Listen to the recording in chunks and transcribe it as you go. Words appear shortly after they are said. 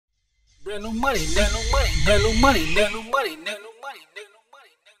There's no money, there's no money, there's no money, there's no money, there's no money, there's no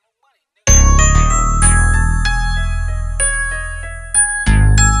money, there's no money.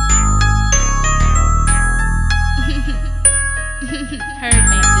 Herb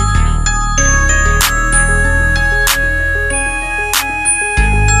made this beat.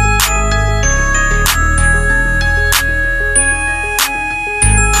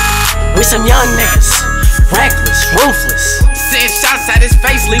 We some young niggas, reckless, ruthless. Send shots at his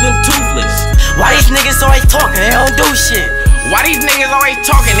face, leave him toothless. Why these niggas always talking, they don't do shit? Why these niggas always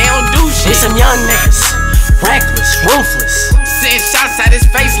talking, they don't do We shit? some young niggas, reckless, ruthless. Send shots at his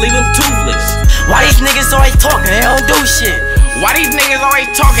face, leave him toothless. Why these niggas always talking, they don't do shit? Why these niggas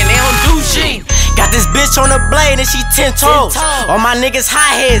always talking, they don't do shit? Got this bitch on the blade and she 10 toes. All my niggas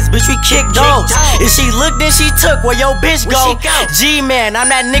high heads, bitch, we kick those. If she looked, then she took. Where your bitch go? Gman,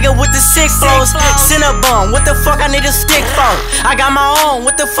 I'm that nigga with the 6 flows. Cinnabon, what the fuck I need a stick for? I got my own,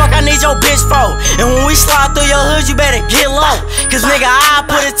 what the fuck I need your bitch for? And when we slide through your hood, you better get low. Cause nigga, I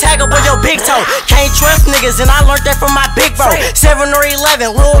put a tag up on your big toe. Can't trust niggas, and I learned that from my big bro. 7 or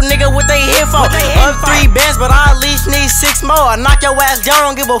 11, little nigga, what they here for? Up 3 bands, but I at least need 6 more. I knock your ass down,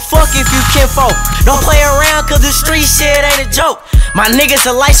 don't give a fuck if you kinfolk. Don't play around, cause the street shit ain't a joke. My niggas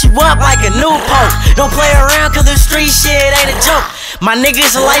will light you up like a new pope. Don't play around, cause the street shit ain't a joke. My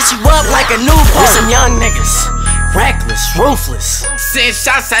niggas will light you up like a new pope. We some young niggas, reckless, ruthless. Send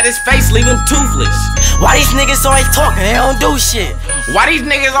shots at his face, leave him toothless. Why these niggas always talking, they don't do shit? Why these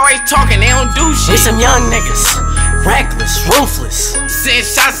niggas always talking, they don't do We shit? some young niggas, reckless, ruthless. Send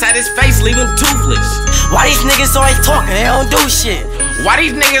shots at his face, leave him toothless. Why these niggas always talking, they don't do shit? Why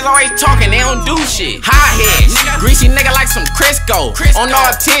these niggas always talking, they don't do shit? High heads, greasy nigga like some Crisco. On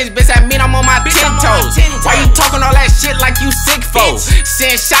all 10s, bitch, that mean I'm on my 10 toes. Why you talking all that shit like you sick folks?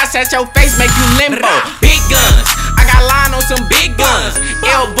 Send shots at your face, make you limbo. Big guns, I got line on some big guns.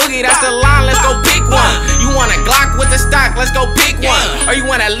 L Boogie, that's the line, let's go pick one. You want a Glock with the stock, let's go pick one. Or you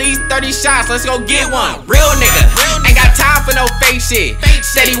want at least 30 shots, let's go get one. Real nigga, ain't got time for no fake shit.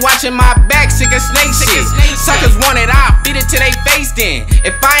 Steady watching my back, sick of snake shit. Suckers want it, I'll beat it to they face then.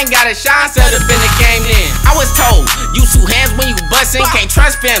 If I ain't got a shot, set up in the game then. I was told, use 2 hands when you bustin', can't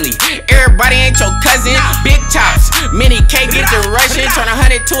trust family. Everybody ain't your cousin. Big chops, mini cake, get the Russian, turn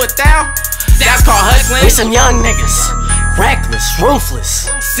 100 to 1,000. That's called hustling. We some young niggas, reckless, ruthless.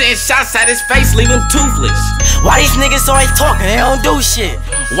 Send shots at his face, leave him toothless. Why these niggas always talking, they don't do shit?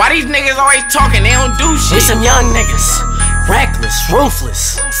 Why these niggas always talking, they don't do We shit? some young niggas, reckless,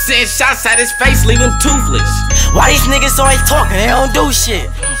 ruthless. Send shots at his face, leave him toothless. Why these niggas always talking, they don't do shit?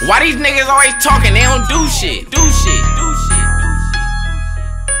 Why these niggas always talking, they don't do shit? Do shit, do shit, do shit.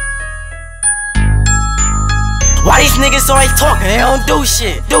 Why these niggas always talking, they don't do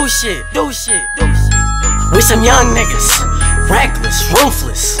shit? Do shit, do shit, do shit. We some young niggas, reckless,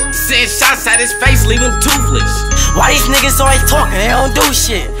 ruthless. Send shots at his face, leave him toothless. Why these niggas always talking, they don't do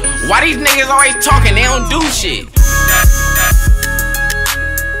shit? Why these niggas always talking, they don't do shit?